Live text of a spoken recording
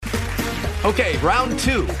Okay, round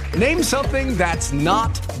two. Name something that's not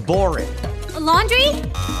boring. A laundry?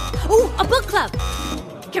 Ooh, a book club.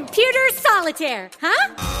 Computer solitaire,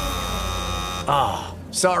 huh? Ah,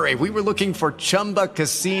 sorry, we were looking for Chumba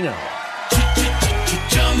Casino.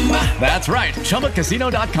 That's right,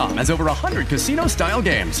 ChumbaCasino.com has over 100 casino-style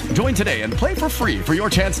games. Join today and play for free for your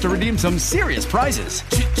chance to redeem some serious prizes.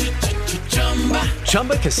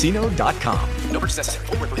 ChumbaCasino.com. No purchase necessary.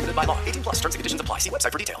 Void where prohibited by law. 18 plus. Terms and conditions apply. See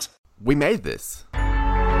website for details. We made this.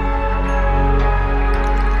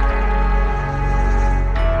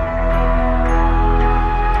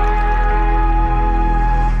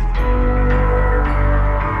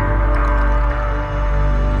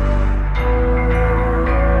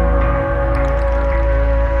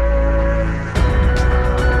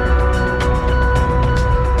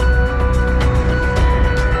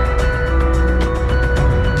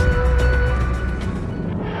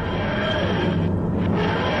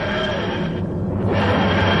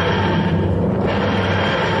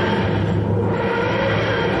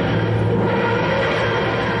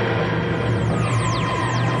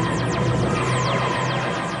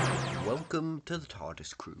 Welcome to the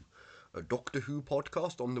TARDIS Crew, a Doctor Who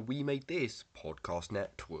podcast on the We Made This podcast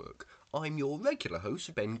network. I'm your regular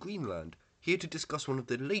host, Ben Greenland, here to discuss one of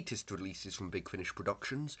the latest releases from Big Finish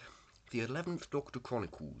Productions, the 11th Doctor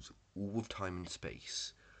Chronicles, All of Time and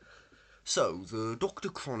Space. So, the Doctor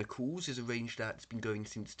Chronicles is arranged that it's been going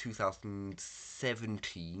since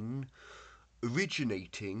 2017,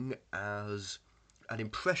 originating as an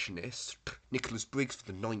impressionist, Nicholas Briggs for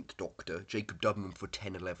the 9th Doctor, Jacob Dudman for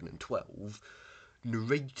 10, 11 and 12,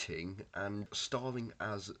 narrating and starring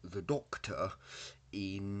as the Doctor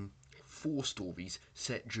in 4 stories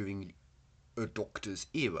set during a Doctor's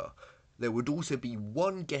era. There would also be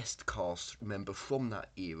one guest cast member from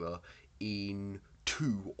that era in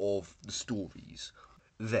 2 of the stories.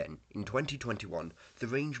 Then, in 2021, the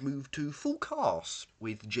range moved to full cast,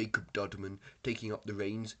 with Jacob Dudman taking up the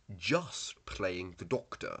reins just playing the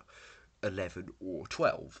Doctor, 11 or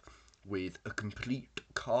 12, with a complete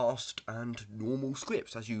cast and normal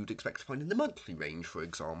scripts, as you'd expect to find in the monthly range, for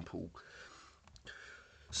example.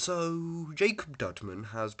 So, Jacob Dudman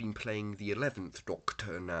has been playing the 11th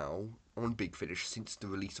Doctor now on Big Finish since the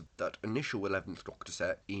release of that initial 11th Doctor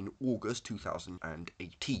set in August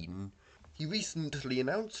 2018. He recently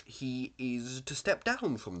announced he is to step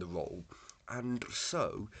down from the role, and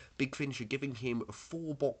so Big Finish are giving him a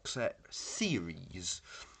 4-box set series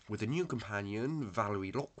with a new companion,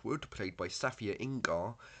 Valerie Lockwood, played by Safia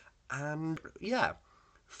Ingar, and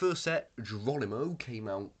first set, Geronimo, came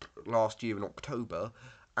out last year in October,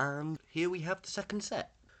 and here we have the second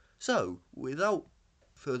set. So, without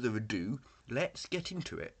further ado, let's get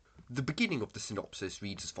into it. The beginning of the synopsis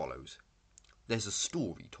reads as follows. There's a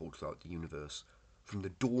story told throughout the universe. From the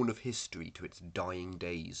dawn of history to its dying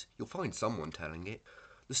days, you'll find someone telling it.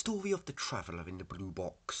 The story of the traveller in the blue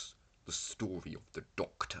box. The story of the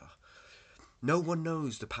Doctor. No one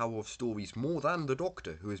knows the power of stories more than the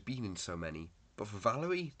Doctor, who has been in so many. But for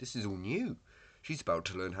Valerie, this is all new. She's about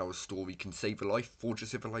to learn how a story can save a life, forge a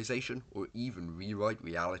civilization, or even rewrite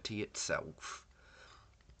reality itself.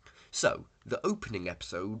 So, the opening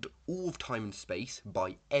episode, All of Time and Space,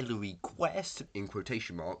 by Ellery Quest, in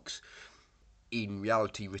quotation marks, in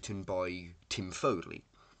reality written by Tim Foley.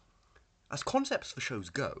 As concepts for shows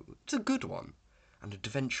go, it's a good one. An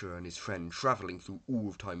adventurer and his friend travelling through all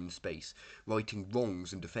of time and space, righting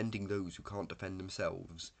wrongs and defending those who can't defend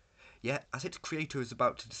themselves. Yet, as its creator is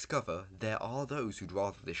about to discover, there are those who'd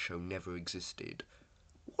rather this show never existed.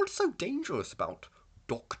 What's so dangerous about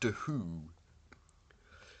Doctor Who?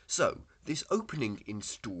 So, this opening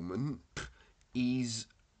instalment is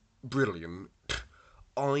brilliant.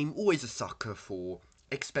 I'm always a sucker for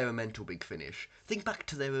experimental Big Finish. Think back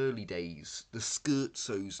to their early days, the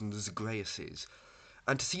Scherzos and the Zagreuses,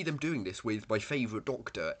 and to see them doing this with my favourite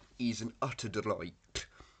Doctor is an utter delight.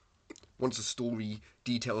 Once the story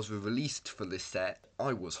details were released for this set,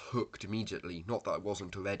 I was hooked immediately, not that I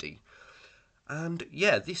wasn't already. And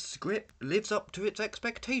this script lives up to its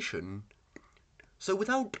expectation. So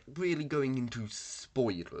without really going into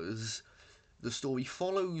spoilers, the story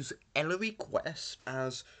follows Ellery Quest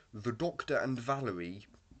as the Doctor and Valerie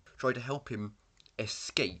try to help him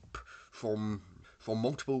escape from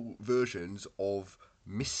multiple versions of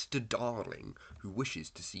Mr. Darling, who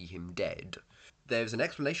wishes to see him dead. There's an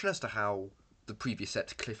explanation as to how the previous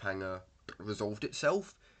set's cliffhanger resolved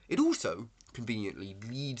itself. It also conveniently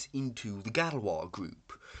leads into the Galois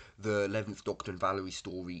group, the 11th Doctor and Valerie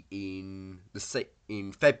story in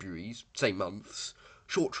February's, same month's,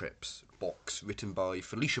 Short Trips box, written by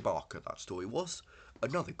Felicia Barker, that story was.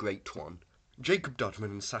 Another great one. Jacob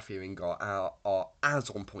Dudman and Safia Ingar are as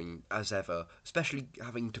on point as ever, especially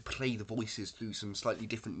having to play the voices through some slightly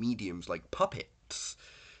different mediums like puppets.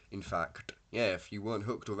 In fact, yeah, if you weren't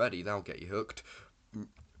hooked already, that'll get you hooked.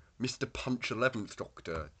 Mr. Punch 11th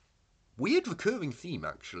Doctor. Weird recurring theme,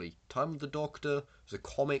 actually. Time of the Doctor, there's a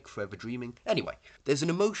comic, Forever Dreaming. Anyway, there's an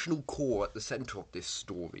emotional core at the centre of this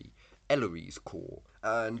story, Ellery's core,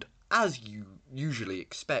 and as you usually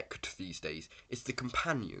expect these days, it's the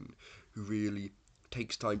companion who really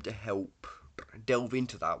takes time to help delve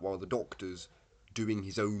into that while the Doctor's doing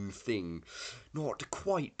his own thing, not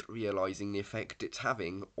quite realising the effect it's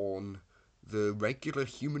having on the regular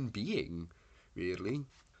human being, really.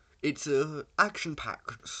 It's a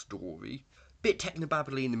action-packed story. Bit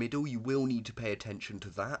technobabbly in the middle, you will need to pay attention to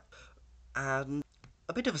that. And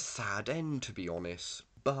a bit of a sad end, to be honest.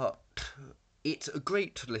 But it's a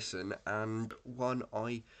great listen, and one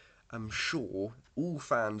I am sure all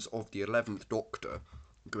fans of the 11th Doctor are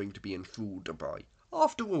going to be enthralled by.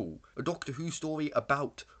 After all, a Doctor Who story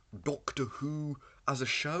about Doctor Who as a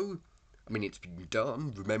show? I mean, it's been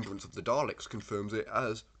done. Remembrance of the Daleks confirms it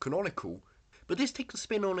as canonical. But this takes a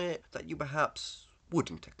spin on it that you perhaps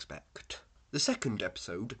wouldn't expect. The second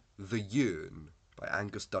episode, The Yearn, by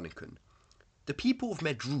Angus Dunican. The people of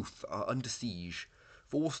Medruth are under siege.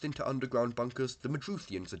 Forced into underground bunkers, the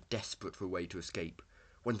Medruthians are desperate for a way to escape.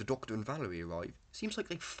 When the Doctor and Valerie arrive, it seems like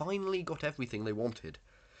they finally got everything they wanted.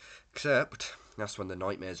 Except, that's when the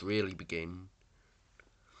nightmares really begin.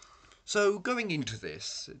 So, going into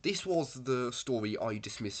this was the story I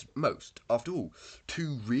dismissed most. After all,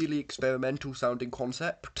 two really experimental sounding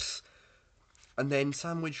concepts, and then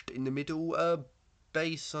sandwiched in the middle,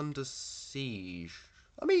 Base Under Siege.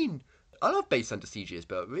 I mean, I love Base Under Sieges,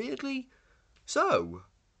 but really? So,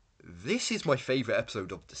 this is my favourite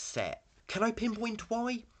episode of the set. Can I pinpoint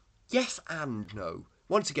why? Yes and no.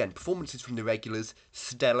 Once again, performances from the regulars,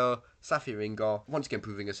 stellar. Safia Ingar, once again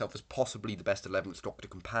proving herself as possibly the best 11th Doctor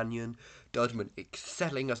companion, Dudman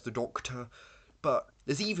excelling as the Doctor, but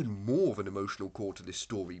there's even more of an emotional core to this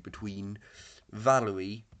story between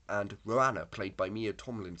Valerie and Roanna, played by Mia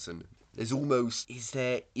Tomlinson. There's almost,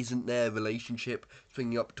 isn't there relationship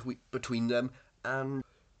springing up between them, and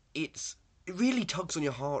it really tugs on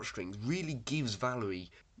your heartstrings, really gives Valerie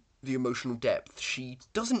the emotional depth she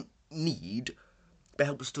doesn't need, but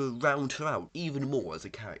helps to round her out even more as a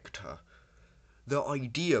character. The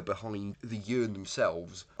idea behind the Yearn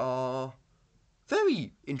themselves are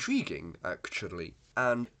very intriguing, actually,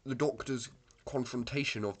 and the Doctor's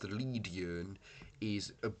confrontation of the lead Yearn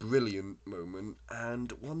is a brilliant moment,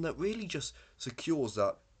 and one that really just secures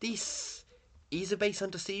that this is a base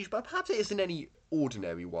under siege, but perhaps it isn't any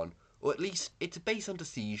ordinary one, or at least it's a base under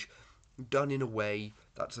siege done in a way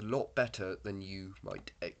that's a lot better than you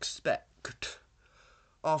might expect.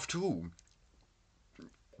 After all,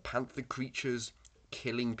 panther creatures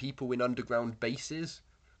killing people in underground bases?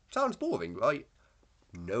 Sounds boring, right?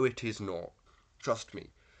 No, it is not. Trust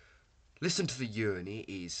me. Listen to the Yearn, it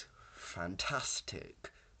is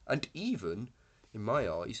fantastic. And even, in my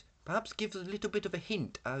eyes, perhaps gives a little bit of a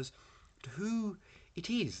hint as to who it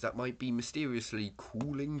is that might be mysteriously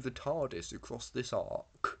cooling the TARDIS across this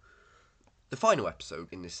arc. The final episode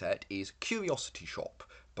in this set is Curiosity Shop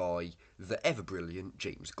by the ever-brilliant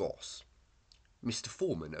James Goss. Mr.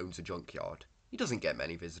 Foreman owns a junkyard. He doesn't get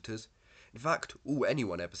many visitors. In fact, all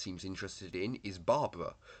anyone ever seems interested in is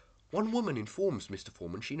Barbara. One woman informs Mr.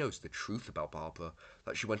 Foreman she knows the truth about Barbara,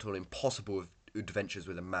 that she went on impossible adventures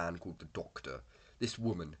with a man called the Doctor. This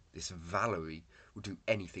woman, this Valerie, will do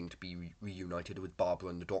anything to be reunited with Barbara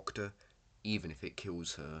and the Doctor, even if it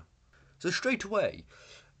kills her. So straight away,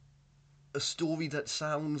 a story that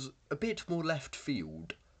sounds a bit more left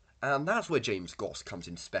field, and that's where James Goss comes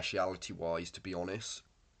in speciality-wise, to be honest.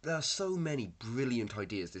 There are so many brilliant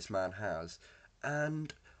ideas this man has,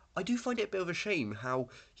 and I do find it a bit of a shame how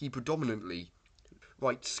he predominantly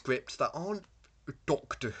writes scripts that aren't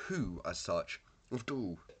Doctor Who as such. After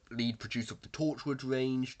all, lead producer of the Torchwood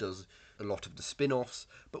range, does a lot of the spin-offs,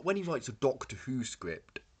 but when he writes a Doctor Who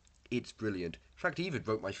script, it's brilliant. In fact, he even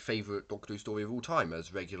wrote my favourite Doctor Who story of all time,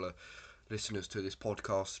 as regular listeners to this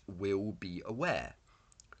podcast will be aware.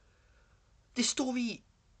 This story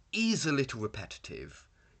is a little repetitive.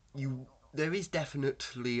 There is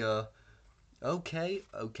definitely a okay,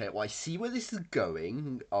 well, I see where this is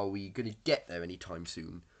going. Are we going to get there anytime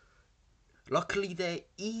soon? Luckily, there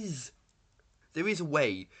is a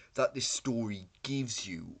way that this story gives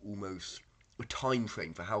you almost a time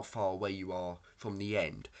frame for how far away you are from the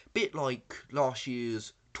end. Bit like last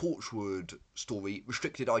year's Torchwood story,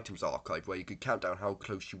 Restricted Items Archive, where you could count down how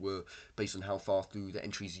close you were based on how far through the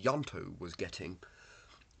entries Yanto was getting.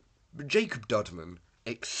 But Jacob Dudman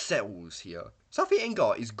excels here. Safi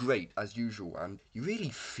Engar is great as usual, and you really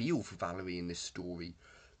feel for Valerie in this story.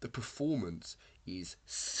 The performance is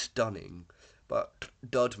stunning, but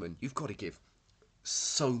Dudman, you've got to give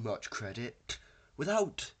so much credit.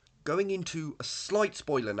 Without going into a slight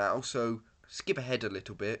spoiler now, so skip ahead a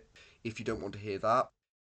little bit if you don't want to hear that.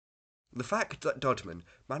 The fact that Dudman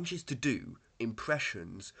manages to do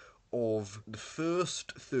impressions of the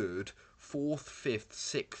 1st, 3rd, 4th, 5th,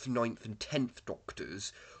 6th, 9th and 10th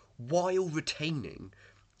Doctors while retaining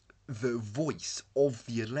the voice of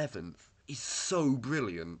the 11th is so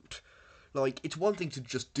brilliant. Like, it's one thing to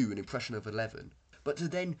just do an impression of 11, but to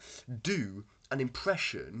then do an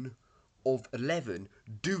impression of 11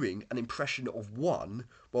 doing an impression of 1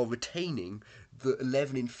 while retaining the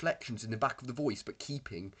 11 inflections in the back of the voice but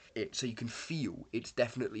keeping it so you can feel it's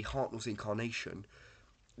definitely Hartnell's incarnation.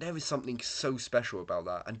 There is something so special about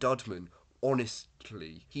that, and Dudman,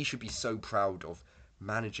 honestly, he should be so proud of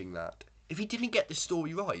managing that. If he didn't get this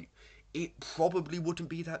story right, it probably wouldn't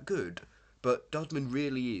be that good, but Dudman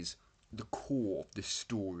really is the core of this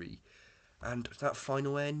story, and that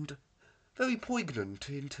final end, very poignant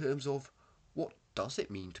in terms of what does it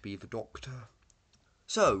mean to be the Doctor.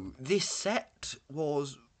 So, this set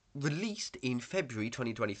was released in February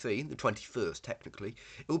 2023, the 21st technically.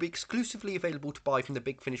 It will be exclusively available to buy from the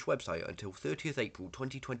Big Finish website until 30th April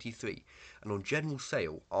 2023, and on general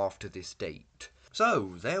sale after this date.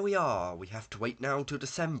 So, there we are. We have to wait now till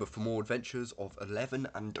December for more adventures of Eleven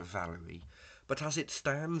and Valerie. But as it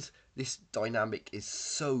stands, this dynamic is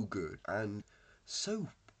so good and so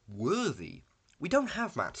worthy. We don't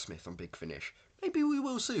have Matt Smith on Big Finish. Maybe we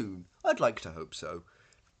will soon. I'd like to hope so.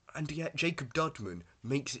 And yet Jacob Dudman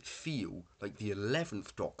makes it feel like the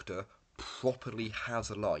 11th Doctor properly has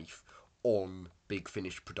a life on Big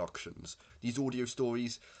Finish Productions. These audio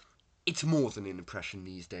stories, it's more than an impression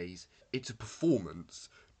these days. It's a performance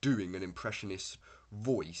doing an impressionist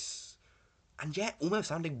voice, and yet almost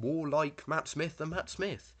sounding more like Matt Smith than Matt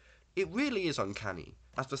Smith. It really is uncanny.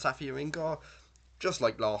 As for Safi Engar, just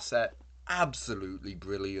like last set, absolutely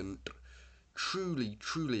brilliant. Truly,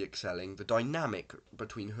 truly excelling. The dynamic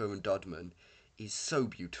between her and Dudman is so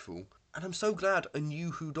beautiful, and I'm so glad a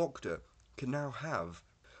new Who Doctor can now have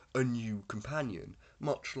a new companion,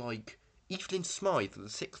 much like Evelyn Smythe for the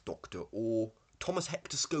 6th Doctor or Thomas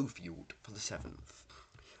Hector Schofield for the 7th.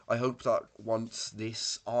 I hope that once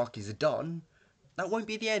this arc is done, that won't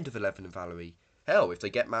be the end of Eleven and Valerie. Hell, if they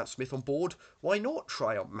get Matt Smith on board, why not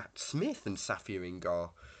try out Matt Smith and Safi Engar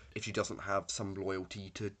if she doesn't have some loyalty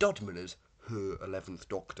to Dudman as her 11th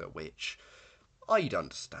Doctor, which I'd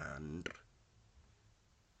understand.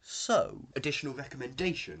 So, additional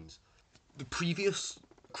recommendations. The previous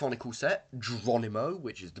Chronicle set, Geronimo,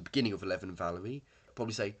 which is the beginning of Eleven and Valerie,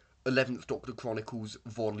 probably say 11th Doctor Chronicles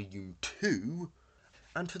Volume 2,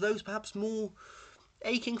 and for those perhaps more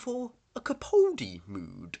aching for a Capaldi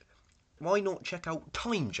mood, why not check out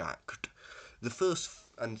Time Jacked, the first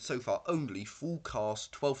and so far only full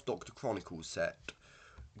cast 12th Doctor Chronicles set,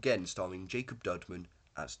 again starring Jacob Dudman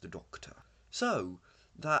as the Doctor. So,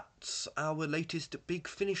 that's our latest Big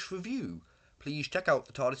Finish review. Please check out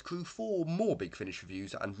the TARDIS crew for more Big Finish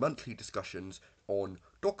reviews and monthly discussions on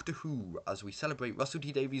Doctor Who as we celebrate Russell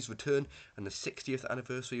T Davies' return and the 60th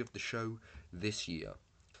anniversary of the show this year.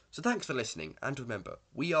 So thanks for listening, and remember,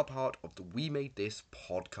 we are part of the We Made This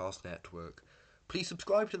podcast network. Please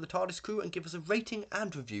subscribe to the TARDIS crew and give us a rating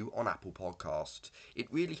and review on Apple Podcasts.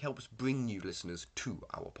 It really helps bring new listeners to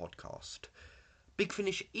our podcast. Big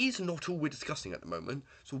Finish is not all we're discussing at the moment,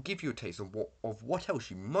 so we'll give you a taste of what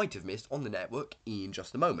else you might have missed on the network in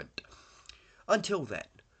just a moment. Until then,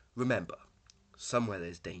 remember, somewhere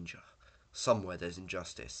there's danger, somewhere there's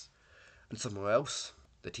injustice, and somewhere else,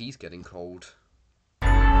 the tea's getting cold.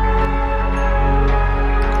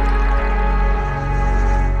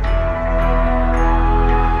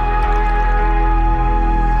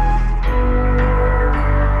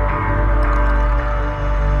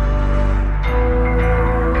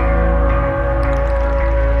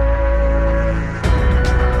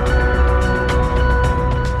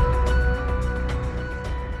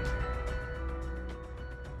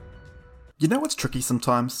 You know what's tricky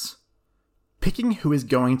sometimes? Picking who is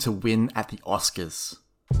going to win at the Oscars.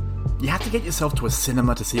 You have to get yourself to a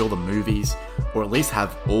cinema to see all the movies, or at least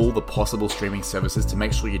have all the possible streaming services to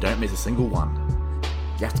make sure you don't miss a single one.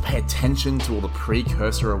 You have to pay attention to all the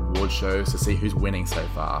precursor award shows to see who's winning so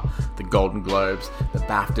far. The Golden Globes, the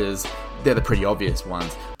BAFTAs, they're the pretty obvious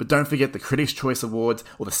ones. But don't forget the Critics' Choice Awards,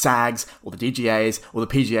 or the SAGs, or the DGAs, or the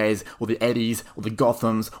PGAs, or the Eddies, or the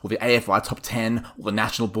Gothams, or the AFI Top 10, or the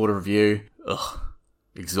National Board of Review. Ugh.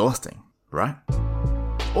 Exhausting, right?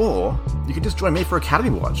 Or you can just join me for Academy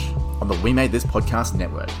Watch on the We Made This Podcast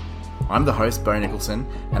network. I'm the host, Bo Nicholson,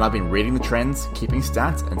 and I've been reading the trends, keeping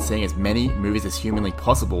stats, and seeing as many movies as humanly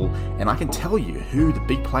possible, and I can tell you who the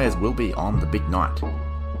big players will be on the big night.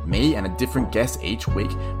 Me and a different guest each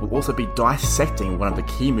week will also be dissecting one of the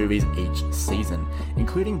key movies each season,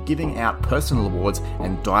 including giving out personal awards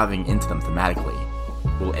and diving into them thematically.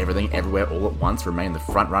 Will Everything Everywhere All at Once remain the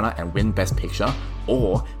frontrunner and win Best Picture,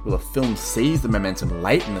 or will a film seize the momentum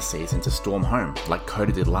late in the season to storm home, like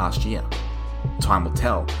Coda did last year? Time will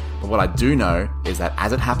tell, but what I do know is that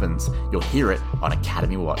as it happens, you'll hear it on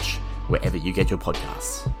Academy Watch, wherever you get your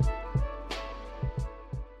podcasts.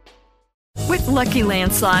 With Lucky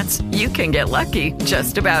Land Slots, you can get lucky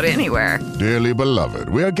just about anywhere. Dearly beloved,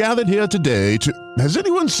 we are gathered here today to... Has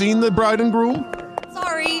anyone seen the bride and groom?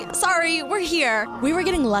 Sorry, we're here. We were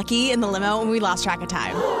getting lucky in the limo and we lost track of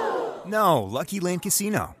time. No, Lucky Land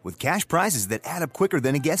Casino, with cash prizes that add up quicker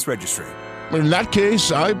than a guest registry. In that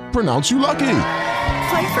case, I pronounce you lucky.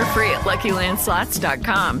 Play for free at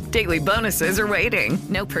LuckyLandSlots.com. Daily bonuses are waiting.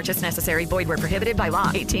 No purchase necessary. Void where prohibited by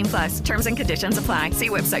law. 18+. Terms and conditions apply. See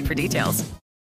website for details.